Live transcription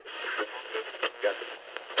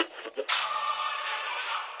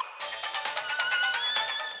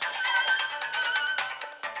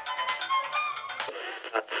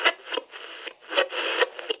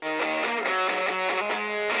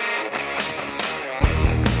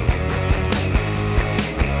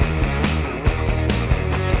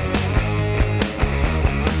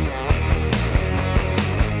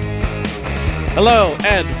Hello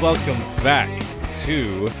and welcome back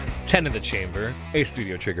to 10 in the Chamber, a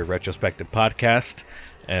Studio Trigger retrospective podcast.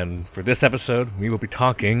 And for this episode, we will be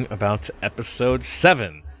talking about episode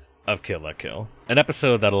 7 of Kill La Kill. An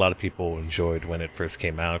episode that a lot of people enjoyed when it first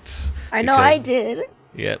came out. I know I did.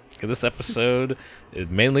 Yeah, this episode, it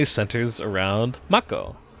mainly centers around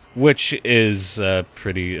Mako, which is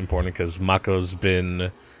pretty important because Mako's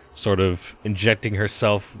been sort of injecting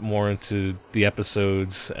herself more into the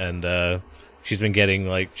episodes, and she's been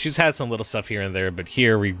getting, she's had some little stuff here and there, but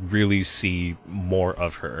here we really see more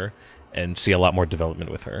of her and see a lot more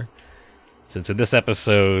development with her. Since in this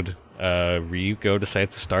episode, Ryuko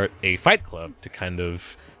decides to start a fight club to kind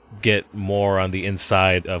of get more on the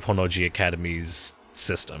inside of Honnoji Academy's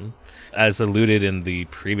system. As alluded in the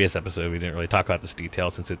previous episode, we didn't really talk about this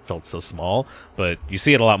detail since it felt so small, but you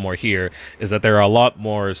see it a lot more here, is that there are a lot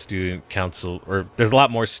more student council, or there's a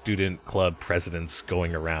lot more student club presidents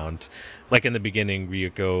going around. Like in the beginning,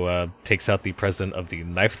 Ryuko takes out the president of the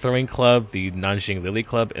knife throwing club, the Nanjing Lily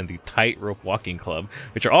club, and the tightrope walking club,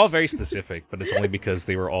 which are all very specific, but it's only because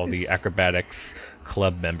they were all the acrobatics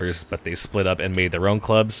club members, but they split up and made their own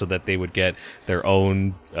clubs so that they would get their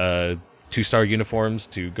own 2-star uniforms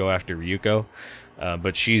to go after Ryuko.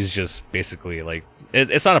 But she's just basically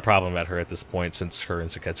it's not a problem at her at this point, since her and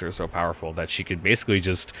Seketsu are so powerful that she could basically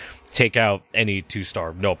just take out any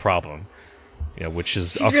 2-star, no problem. You know, which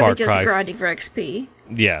is She's a really far just cry. grinding for XP.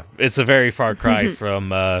 Yeah, it's a very far cry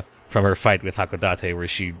from her fight with Hakodate, where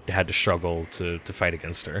she had to struggle to fight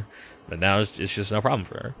against her. But now it's just no problem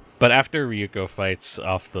for her. But after Ryuko fights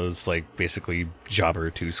off those, basically jobber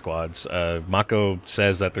 2 squads, Mako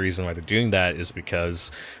says that the reason why they're doing that is because,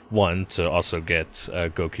 one, to also get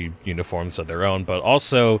Goki uniforms of their own, but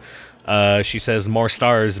also she says more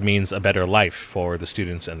stars means a better life for the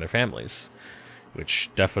students and their families, which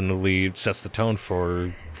definitely sets the tone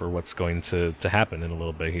for what's going to happen in a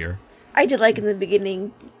little bit here. I did like in the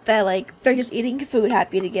beginning that they're just eating food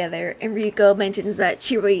happy together, and Ryuko mentions that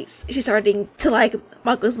she's starting to like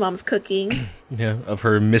Mako's mom's cooking. Yeah, of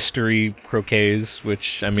her mystery croquets,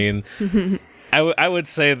 which, I mean, I would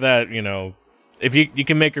say that, if you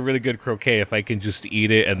can make a really good croquet if I can just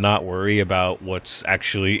eat it and not worry about what's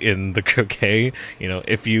actually in the croquet.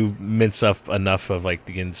 If you mince up enough of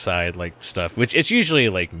the inside stuff, which it's usually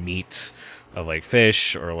meat of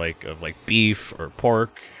fish or of beef or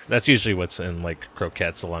pork. That's usually what's in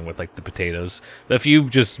croquettes along with the potatoes. But if you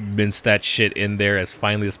just mince that shit in there as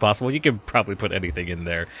finely as possible, you can probably put anything in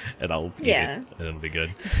there and I'll eat it and it'll be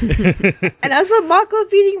good. And also Mako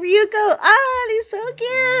feeding Ryuko. He's so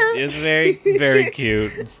cute. It's very, very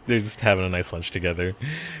cute. They're just having a nice lunch together.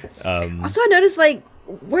 Also, I noticed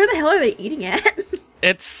where the hell are they eating at?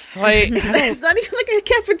 It's it's not even a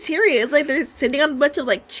cafeteria. It's they're sitting on a bunch of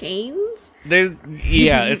chains.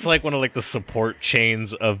 It's one of the support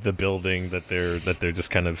chains of the building that they're just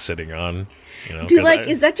kind of sitting on.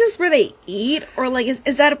 Is that just where they eat, or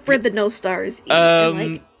is that where the no stars eat?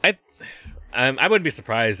 I wouldn't be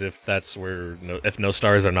surprised if that's where if no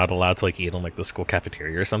stars are not allowed to eat on the school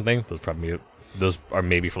cafeteria or something. Those are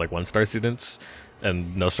maybe for 1-star students.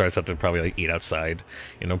 And no stars have to probably eat outside,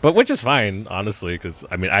 but which is fine, honestly, because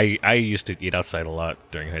I used to eat outside a lot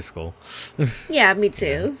during high school. Yeah, me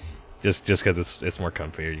too. Just because it's more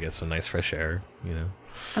comfy, you get some nice fresh air,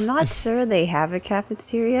 I'm not sure they have a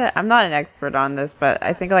cafeteria. I'm not an expert on this, but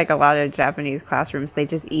I think a lot of Japanese classrooms, they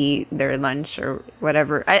just eat their lunch or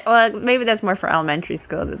whatever. Maybe that's more for elementary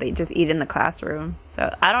school, that they just eat in the classroom.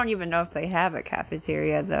 So I don't even know if they have a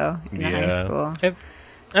cafeteria though in high school.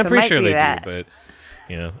 I'm pretty sure they do, but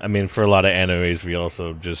for a lot of animes, we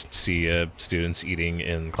also just see students eating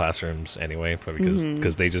in classrooms anyway, probably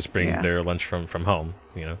because they just bring their lunch from home,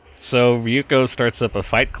 So Ryuko starts up a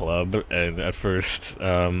fight club, and at first,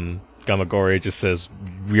 Gamagori just says,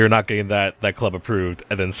 "We're not getting that club approved,"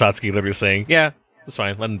 and then Satsuki literally saying, "Yeah, it's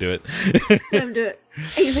fine, let him do it." Let him do it.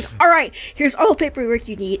 And he's all right, here's all the paperwork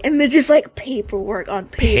you need. And they're just paperwork on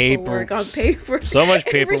paperwork on paperwork. So much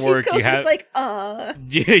paperwork. You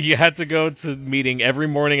You had to go to meeting every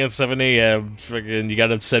morning at 7 a.m. Freaking, you got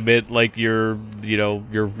to submit your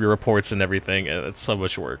reports and everything. It's so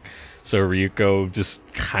much work. So Ryuko just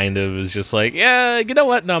kind of is just yeah, you know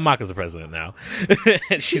what? No, Mako's the president now.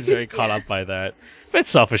 And she's very caught up by that. But it's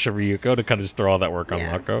selfish of Ryuko to kind of just throw all that work on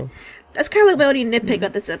Mako. That's kind of my only nitpick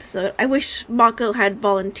about this episode. I wish Mako had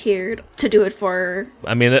volunteered to do it for her.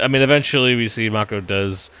 I mean, eventually we see Mako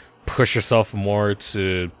does push herself more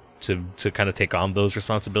to kind of take on those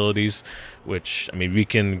responsibilities, which, we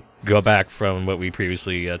can go back from what we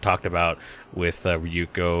previously talked about with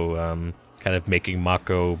Ryuko kind of making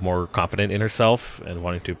Mako more confident in herself and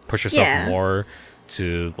wanting to push herself more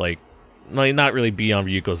to like, not really be on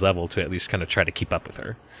Ryuko's level to at least kind of try to keep up with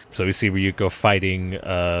her. So we see Ryuko fighting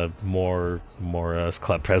more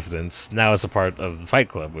club presidents now as a part of the Fight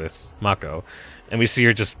Club with Mako, and we see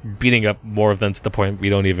her just beating up more of them to the point we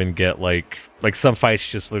don't even get like some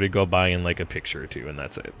fights just literally go by in like a picture or two, and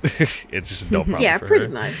that's it. It's just no problem. Yeah, for pretty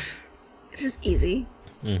her. much. It's just easy.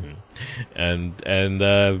 And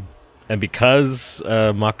because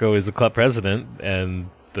Mako is a club president and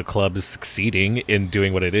the club is succeeding in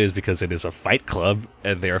doing what it is because it is a fight club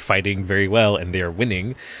and they are fighting very well and they are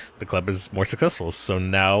winning, the club is more successful. So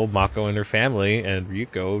now Mako and her family and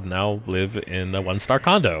Ryuko now live in a 1-star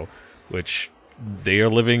condo, which they are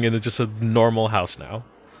living in just a normal house now.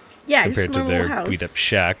 Yeah, Compared just to normal their house. beat up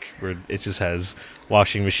shack where it just has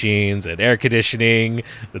washing machines and air conditioning.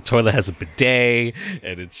 The toilet has a bidet,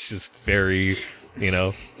 and it's just very,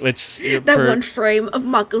 which That one frame of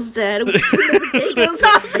Mako's dad when the bidet goes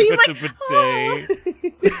off, and he's with like, the "Oh."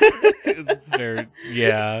 It's very,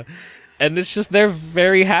 yeah. And it's just, they're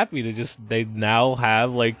very happy to they now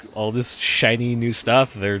have like all this shiny new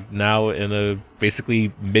stuff. They're now in a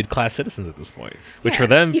basically mid-class citizens at this point, which for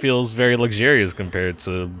them feels very luxurious compared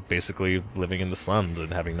to basically living in the slums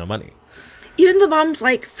and having no money. Even the mom's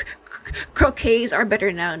like, croquets are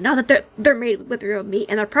better now that they're made with real meat,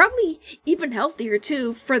 and they're probably even healthier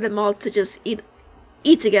too for them all to just eat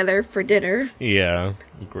together for dinner. Yeah,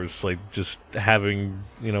 of course, like just having,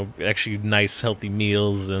 actually nice, healthy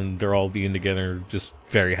meals, and they're all being together, just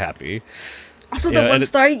very happy. Also, the and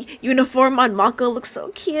 1-star uniform on Mako looks so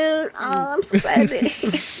cute. Oh, I'm so excited.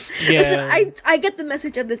 Yeah. Listen, I get the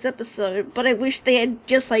message of this episode, but I wish they had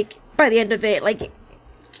just, like, by the end of it, like,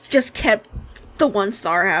 just kept the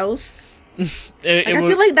 1-star house. I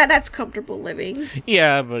feel like that's comfortable living.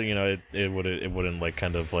 Yeah, but, it wouldn't, like,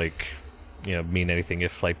 kind of, like, mean anything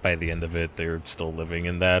if, like, by the end of it they're still living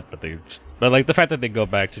in that, but like the fact that they go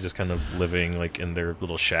back to just kind of living like in their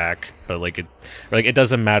little shack, but like it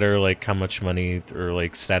doesn't matter like how much money or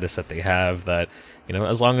like status that they have, that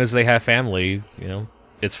as long as they have family,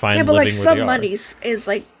 it's fine. Yeah, but living like where some they money is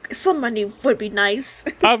like some money would be nice.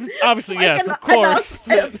 Obviously, Like yes, of course.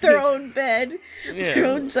 Their own bed, their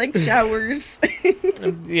own like showers.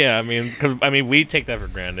 Yeah, I mean, we take that for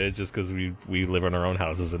granted just because we live in our own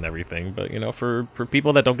houses and everything. But for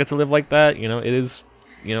people that don't get to live like that, it is,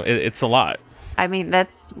 it's a lot. I mean,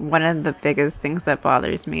 that's one of the biggest things that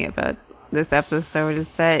bothers me about this episode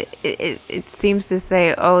is that it seems to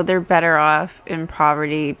say, oh, they're better off in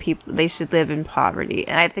poverty. They should live in poverty,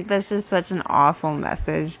 and I think that's just such an awful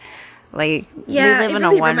message. Like, they live in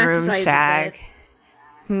a one-room shack.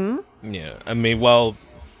 Yeah, I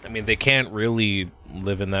mean, they can't really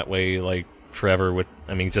live in that way like forever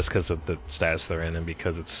just because of the status they're in, and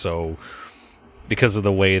because of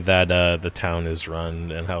the way that the town is run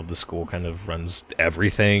and how the school kind of runs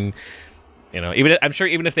everything. I'm sure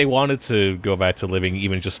even if they wanted to go back to living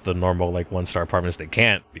even just the normal like 1-star apartments, they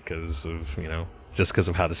can't because of just because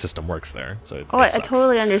of how the system works there. So I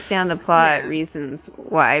totally understand the plot reasons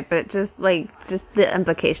why, but just the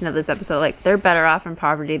implication of this episode, like, they're better off in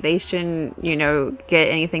poverty. They shouldn't get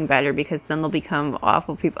anything better because then they'll become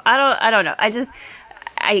awful people. I don't know.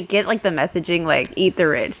 I get like the messaging, like, eat the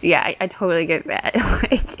rich. Yeah, I totally get that.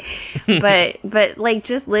 but like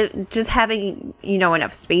just having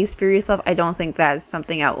enough space for yourself. I don't think that's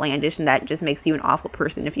something outlandish, and that just makes you an awful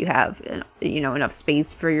person if you have enough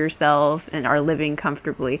space for yourself and are living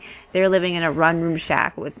comfortably. They're living in a one-room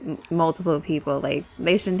shack with multiple people. Like,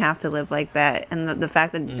 they shouldn't have to live like that. And the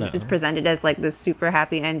fact that it's presented as like this super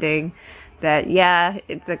happy ending, that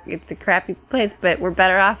it's a crappy place, but we're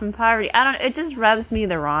better off in poverty. It just rubs me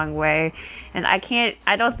the wrong way, and I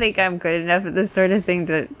don't think I'm good enough at this sort of thing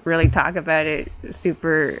to really talk about it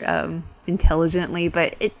super intelligently,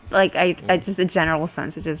 but I just a general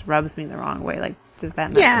sense, it just rubs me the wrong way, like just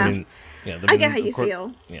that message. I get how you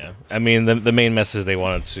feel. Yeah, I mean, the main message they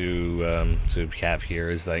wanted to have here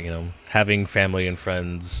is that having family and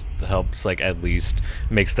friends helps, like, at least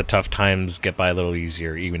makes the tough times get by a little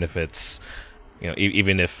easier, even if it's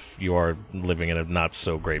even if you are living in a not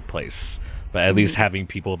so great place. But at least having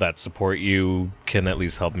people that support you can at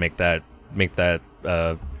least help make that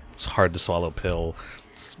hard to swallow pill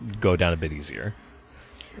go down a bit easier.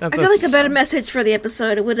 I feel like a better message for the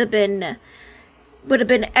episode would have been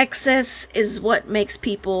excess is what makes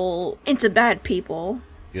people into bad people,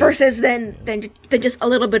 versus then just a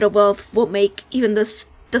little bit of wealth will make even the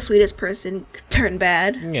sweetest person turn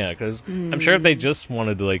bad. Yeah, because I'm sure if they just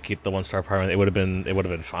wanted to like keep the 1-star apartment, it would have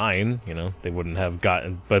been fine. They wouldn't have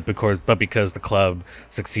gotten, but because the club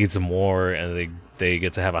succeeds more and they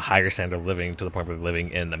get to have a higher standard of living to the point where they're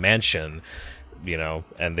living in a mansion,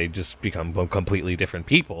 and they just become completely different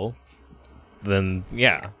people. then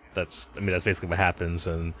yeah, that's basically what happens,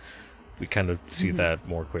 and we kind of see that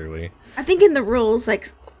more clearly. I think in the rules, like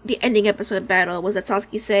the ending episode battle was that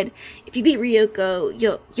Satsuki said, if you beat Ryuko,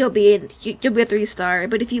 you'll be a 3-star,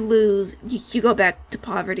 but if you lose, you go back to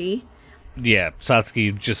poverty. Yeah,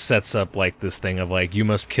 Satsuki just sets up like this thing of like, you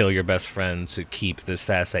must kill your best friend to keep this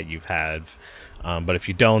asset you've had, but if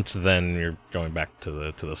you don't, then you're going back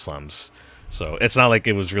to the slums. So it's not like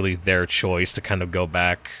it was really their choice to kind of go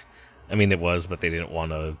back. I mean, it was, but they didn't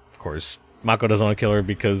want to. Of course, Mako doesn't want to kill her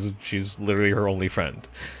because she's literally her only friend.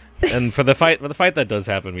 And for the fight that does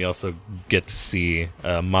happen, we also get to see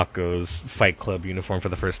Mako's Fight Club uniform for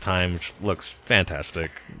the first time, which looks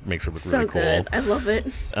fantastic. Makes her look really cool. So good. I love it.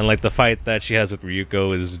 And like the fight that she has with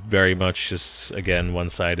Ryuko is very much just, again,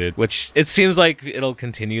 one-sided, which it seems like it'll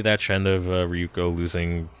continue that trend of Ryuko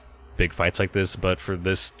losing big fights like this. But for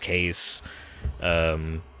this case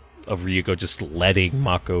of Ryuko just letting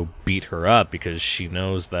Mako beat her up because she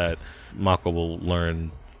knows that Mako will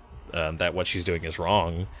learn that what she's doing is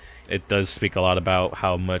wrong. It does speak a lot about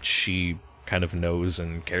how much she kind of knows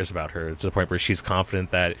and cares about her, to the point where she's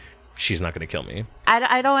confident that she's not going to kill me.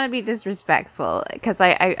 I don't want to be disrespectful, because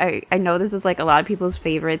I know this is like a lot of people's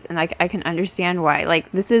favorites, and I can understand why.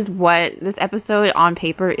 Like, this episode on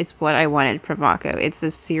paper is what I wanted from Mako. It's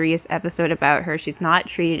a serious episode about her. She's not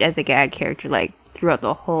treated as a gag character like throughout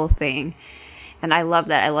the whole thing. And I love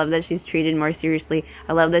that. I love that she's treated more seriously.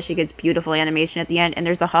 I love that she gets beautiful animation at the end. And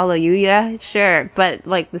there's a hallelujah, sure. But,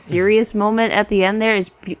 like, the serious moment at the end there is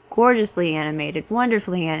gorgeously animated,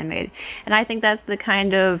 wonderfully animated. And I think that's the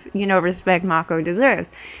kind of, respect Mako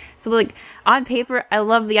deserves. So, like, on paper, I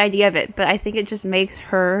love the idea of it. But I think it just makes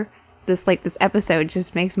her, this episode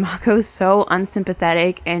just makes Mako so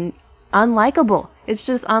unsympathetic and unlikable. It's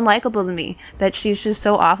just unlikable to me that she's just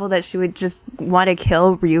so awful that she would just want to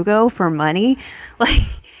kill Ryuko for money. Like,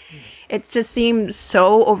 it just seemed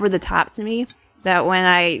so over the top to me that when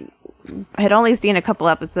I had only seen a couple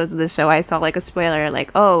episodes of the show, I saw like a spoiler,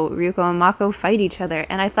 like, oh, Ryuko and Mako fight each other,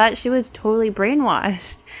 and I thought she was totally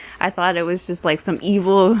brainwashed. I thought it was just like some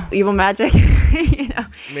evil magic,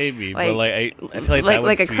 Maybe, like, but like I feel like that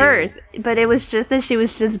would a curse. But it was just that she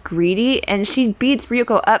was just greedy, and she beats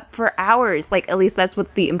Ryuko up for hours. Like, at least that's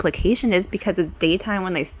what the implication is, because it's daytime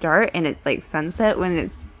when they start, and it's like sunset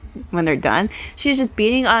when they're done. She's just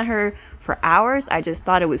beating on her for hours. I just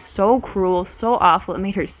thought it was so cruel, so awful. It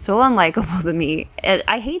made her so unlikable to me. And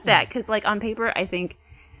I hate that, because like on paper, I think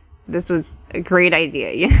this was a great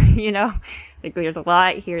idea. Like, there's a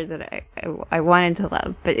lot here that I wanted to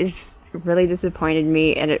love, but it just really disappointed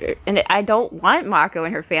me. And I don't want Mako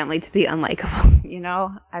and her family to be unlikable.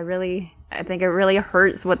 I think it really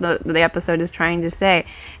hurts what the episode is trying to say.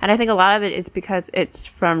 And I think a lot of it is because it's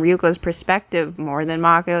from Ryuko's perspective more than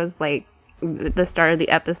Mako's. Like, the start of the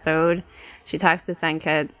episode, she talks to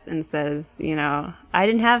Senketsu and says, I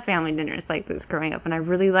didn't have family dinners like this growing up, and I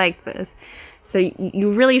really like this. So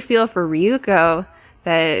you really feel for Ryuko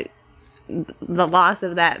that the loss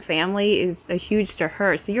of that family is a huge to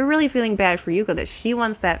her. So you're really feeling bad for Yuko that she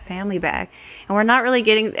wants that family back. And we're not really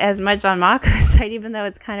getting as much on Mako's side, even though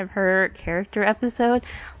it's kind of her character episode.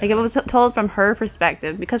 Like, it was told from her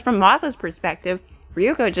perspective, because from Mako's perspective,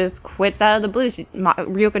 Ryuko just quits out of the blue.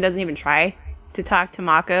 Ryuko doesn't even try to talk to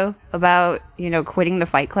Mako about, quitting the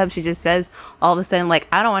Fight Club. She just says all of a sudden, like,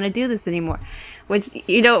 I don't want to do this anymore. Which,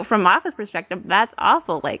 from Mako's perspective, that's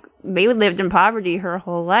awful. Like, they lived in poverty her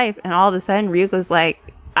whole life, and all of a sudden Ryuko's like,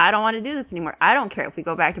 I don't want to do this anymore. I don't care if we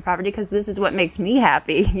go back to poverty, because this is what makes me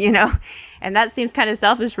happy, And that seems kind of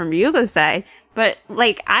selfish from Ryuko's side. But,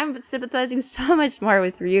 like, I'm sympathizing so much more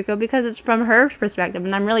with Ryuko because it's from her perspective,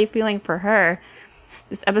 and I'm really feeling for her.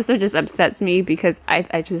 This episode just upsets me because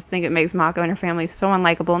I just think it makes Mako and her family so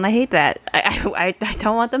unlikable, and I hate that. I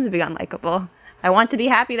don't want them to be unlikable. I want to be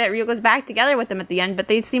happy that Ryuko's back together with them at the end, but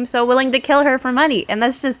they seem so willing to kill her for money, and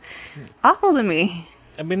that's just awful to me.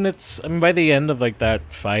 I mean, by the end of like that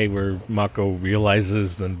fight where Mako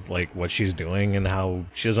realizes then like what she's doing and how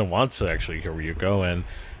she doesn't want to actually kill Ryuko, and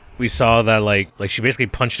we saw that like she basically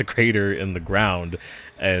punched a crater in the ground,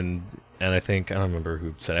 and I think, I don't remember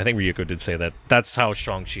who said it. I think Ryuko did say that that's how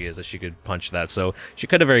strong she is, that she could punch that. So she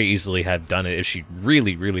could have very easily had done it if she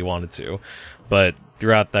really, really wanted to. But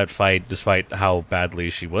throughout that fight, despite how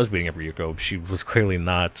badly she was beating up Ryuko, she was clearly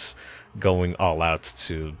not going all out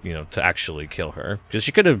to actually kill her. Because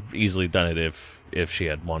she could have easily done it if she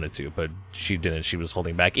had wanted to, but she didn't. She was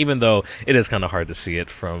holding back, even though it is kind of hard to see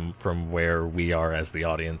it from where we are as the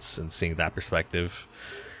audience and seeing that perspective.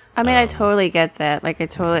 I mean, I totally get that. Like, I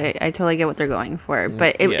totally get what they're going for.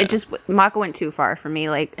 But it just, Mako went too far for me.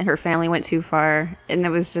 Like, and her family went too far. And it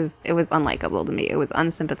was unlikable to me. It was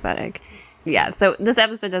unsympathetic. yeah, so this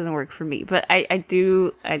episode doesn't work for me, but I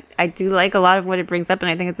do like a lot of what it brings up, and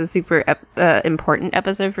I think it's a super important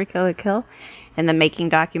episode for Kill la Kill. And the making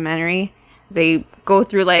documentary, they go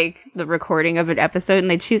through like the recording of an episode and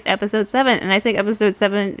they choose episode 7, and I think episode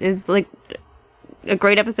 7 is like a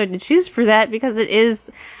great episode to choose for that, because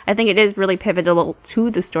I think it is really pivotal to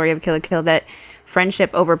the story of Kill la Kill, that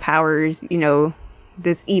friendship overpowers,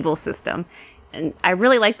 this evil system. And I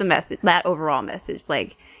really like the message, that overall message,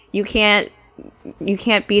 like you can't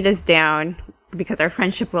beat us down because our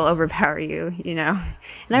friendship will overpower you, And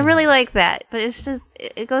I really like that, but it's just,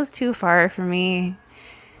 it goes too far for me.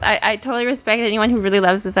 I totally respect anyone who really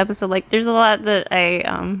loves this episode. Like, there's a lot that I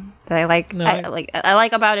like. No, I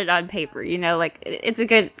like about it on paper. Like it's a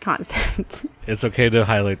good concept. It's okay to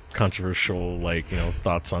highlight controversial,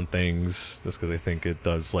 thoughts on things, just because I think it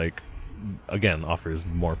does, again, offers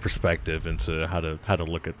more perspective into how to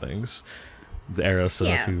look at things. The Arrow. So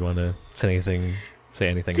if you want to say anything.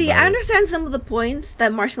 See, I understand some of the points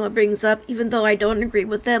that Marshmallow brings up, even though I don't agree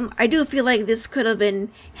with them. I do feel like this could have been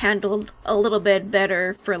handled a little bit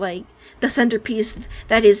better for, the centerpiece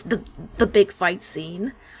that is the big fight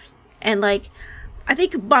scene. And, I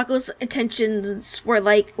think Mako's intentions were,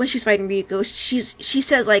 when she's fighting Ryuko, she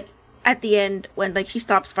says, at the end, when, she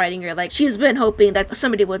stops fighting her, she's been hoping that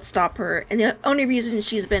somebody would stop her. And the only reason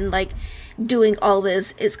she's been, doing all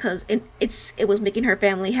this is because it was making her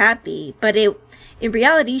family happy. But in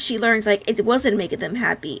reality, she learns, it wasn't making them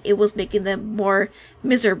happy. It was making them more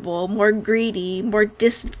miserable, more greedy, more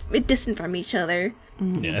distant from each other.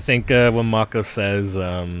 Yeah, I think when Mako says,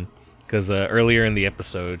 because earlier in the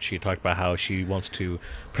episode, she talked about how she wants to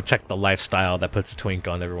protect the lifestyle that puts a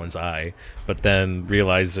twinkle on everyone's eye. But then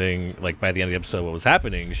realizing, by the end of the episode, what was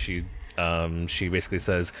happening, she basically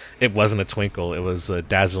says it wasn't a twinkle, it was a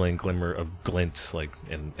dazzling glimmer of glints,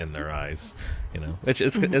 in their eyes.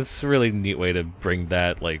 It's a really neat way to bring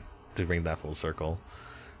that full circle.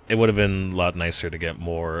 It would have been a lot nicer to get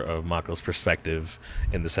more of Mako's perspective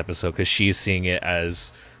in this episode, because she's seeing it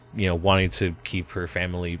as wanting to keep her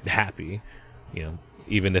family happy,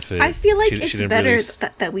 even if I feel like it's better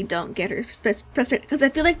that we don't get her perspective, because I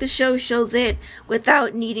feel like the show shows it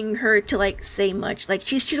without needing her to say much.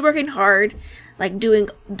 She's working hard, doing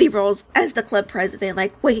the roles as the club president,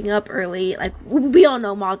 waking up early. We all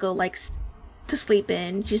know Mako likes to sleep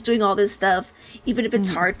in. She's doing all this stuff, even if it's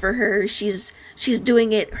hard for her. She's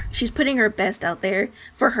doing it. She's putting her best out there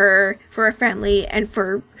for her family, and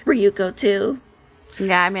for Ryuko too.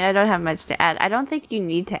 Yeah, I mean, I don't have much to add. I don't think you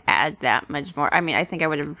need to add that much more. I mean, I think I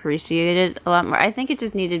would have appreciated it a lot more. I think it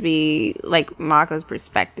just needed to be, Mako's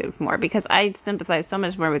perspective more, because I sympathize so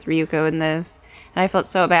much more with Ryuko in this, and I felt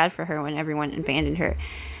so bad for her when everyone abandoned her.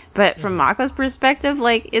 But from Mako's perspective,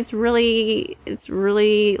 it's really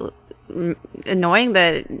annoying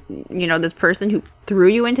that, this person who threw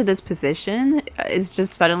you into this position is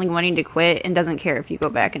just suddenly wanting to quit and doesn't care if you go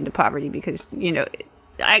back into poverty because,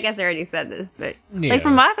 I guess I already said this, but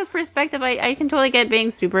from Mako's perspective, I can totally get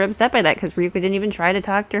being super upset by that, because Ryuko didn't even try to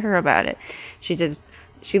talk to her about it.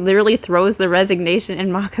 She literally throws the resignation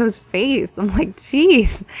in Mako's face. I'm like,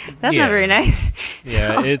 geez, that's not very nice.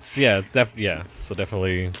 Yeah, So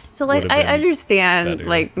definitely. So I understand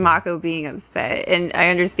better. Mako being upset, and I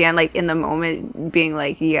understand in the moment being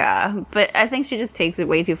but I think she just takes it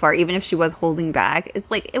way too far. Even if she was holding back, it's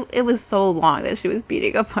it was so long that she was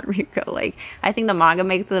beating up on Ryuko. I think the manga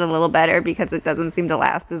makes it a little better because it doesn't seem to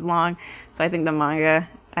last as long. So I think the manga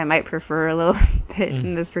I might prefer a little bit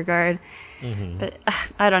in this regard. Mm-hmm. But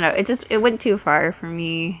I don't know. It went too far for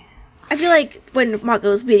me. I feel like when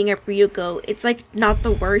Mako's beating up Ryuko, it's not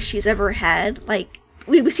the worst she's ever had.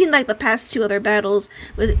 We've seen the past 2 other battles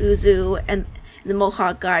with Uzu and the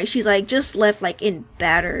Mohawk guy. She's just left in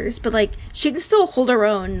batters, but she can still hold her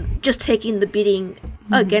own, just taking the beating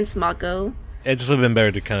against Mako. It just would have been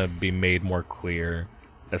better to kind of be made more clear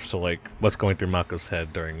as to what's going through Mako's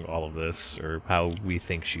head during all of this, or how we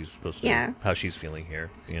think she's supposed to, how she's feeling here,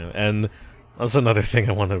 And also another thing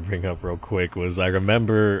I want to bring up real quick was I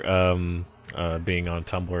remember being on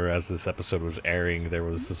Tumblr as this episode was airing. There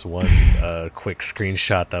was this one quick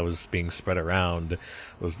screenshot that was being spread around.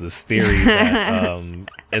 Was this theory that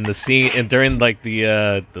in the scene and during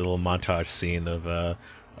the little montage scene of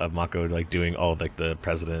Mako doing all the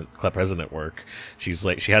club president work, she's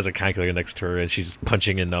she has a calculator next to her and she's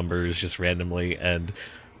punching in numbers just randomly, and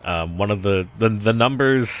one of the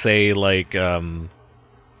numbers say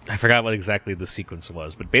I forgot what exactly the sequence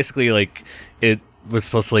was, but basically it was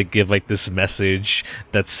supposed to give this message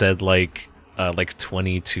that said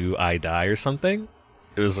 22 I die or something.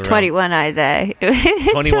 It was around 21 I die.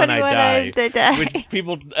 21 I die, die. which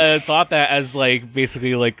people thought that as like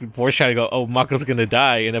basically like foreshadowing. Go, oh, Mako's gonna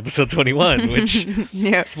die in episode 21, which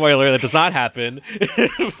Yeah. spoiler that does not happen.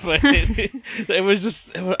 But it was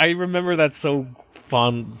just I remember that so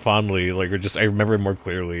fondly, like, or just I remember it more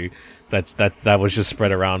clearly. That was just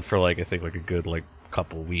spread around for like I think like a good like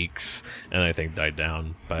couple weeks, and I think died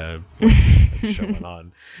down by as the show went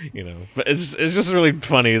on, you know. But it's just really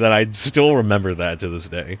funny that I still remember that to this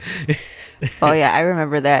day. Oh yeah, I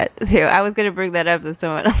remember that too. I was gonna bring that up if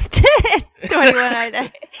someone else did. 21 I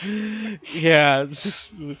die. Yeah, it's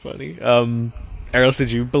just really funny. Eros,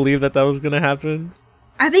 did you believe that was gonna happen?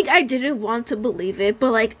 I think I didn't want to believe it,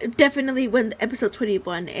 but like definitely when episode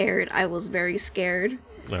 21 aired, I was very scared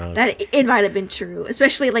that it might have been true,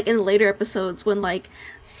 especially like in later episodes when like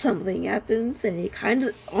something happens and it kind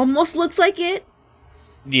of almost looks like it.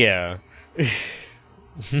 Yeah.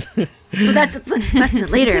 But that's in a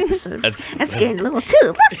later episode. That's getting a little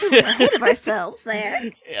too ahead of ourselves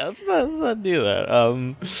there. Yeah, let's not do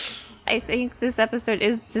that. I think this episode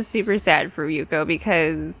is just super sad for Ryuko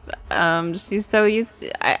because she's so used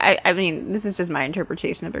to, I mean, this is just my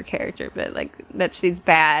interpretation of her character, but like that she's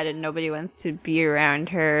bad and nobody wants to be around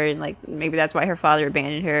her, and like maybe that's why her father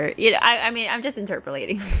abandoned her. You know, I mean, I'm just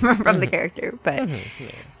interpolating from the character, but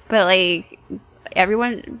but like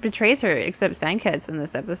everyone betrays her except Sanketsu in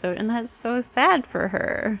this episode, and that's so sad for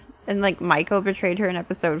her. And like Maiko betrayed her in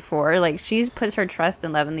episode 4. Like she puts her trust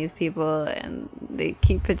and love in these people, and they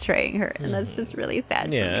keep betraying her, and that's just really sad. For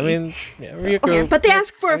me. I mean, Ryuko, Yeah, but they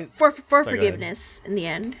ask for sorry, forgiveness in the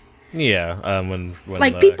end. Yeah, when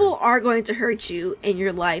Like people are going to hurt you in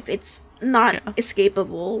your life. It's not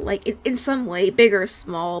escapable. Like in some way, big or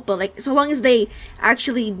small. But like so long as they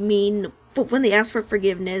actually mean, but when they ask for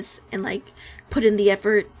forgiveness and like put in the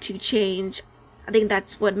effort to change, I think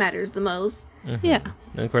that's what matters the most. Mm-hmm. Yeah.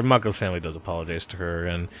 And of course, Mako's family does apologize to her,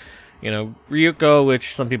 and you know, Ryuko,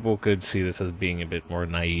 which some people could see this as being a bit more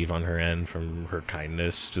naive on her end from her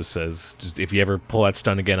kindness, just says, "Just if you ever pull that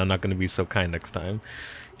stunt again, I'm not going to be so kind next time."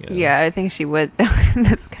 You know? Yeah, I think she would.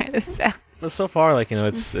 That's kind of sad. But so far, like, you know,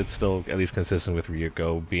 it's still at least consistent with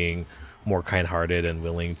Ryuko being more kind-hearted and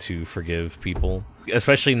willing to forgive people,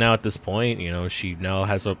 especially now at this point. You know, she now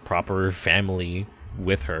has a proper family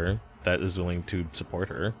with her that is willing to support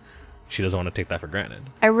her. She doesn't want to take that for granted.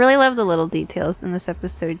 I really love the little details in this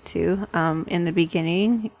episode too. In the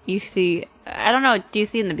beginning, you see, I don't know, do you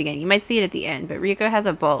see it in the beginning? You might see it at the end, but Ryuko has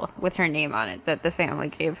a bowl with her name on it that the family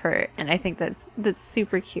gave her, and I think that's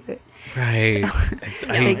super cute. Right. So,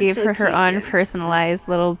 they gave so her cute, own personalized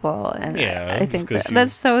little bowl, and I think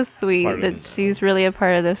that's so sweet that she's really a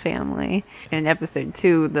part of the family. In episode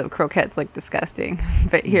 2, the croquettes look disgusting,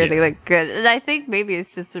 but here they look good. And I think maybe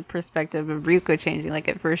it's just a perspective of Ryuko changing. Like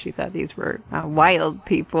at first she thought these were wild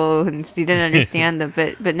people, and she didn't understand them,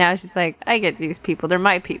 but now she's like, I get these people, they're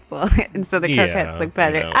my people, and so the croquettes look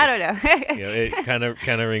better. You know, I don't know. You know, it kind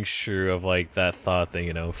of rings true of like that thought that,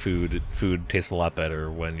 you know, food tastes a lot better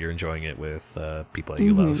when you're enjoying it with people that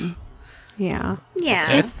you love. Yeah,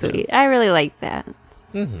 Yeah. sweet. I really like that.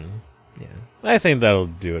 Yeah, I think that'll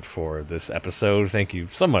do it for this episode. Thank you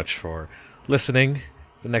so much for listening.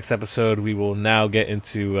 The next episode, we will now get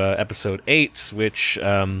into episode 8, which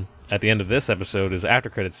at the end of this episode is after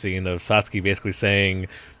credit scene of Satsuki basically saying,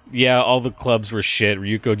 yeah, all the clubs were shit.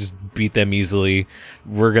 Ryuko just beat them easily.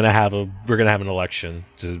 We're gonna have an election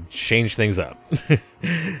to change things up.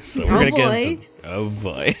 So we're gonna get into, oh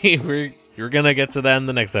boy, we're gonna get to that in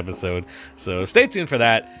the next episode. So stay tuned for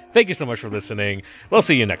that. Thank you so much for listening. We'll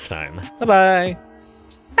see you next time. Bye-bye.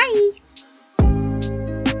 Bye.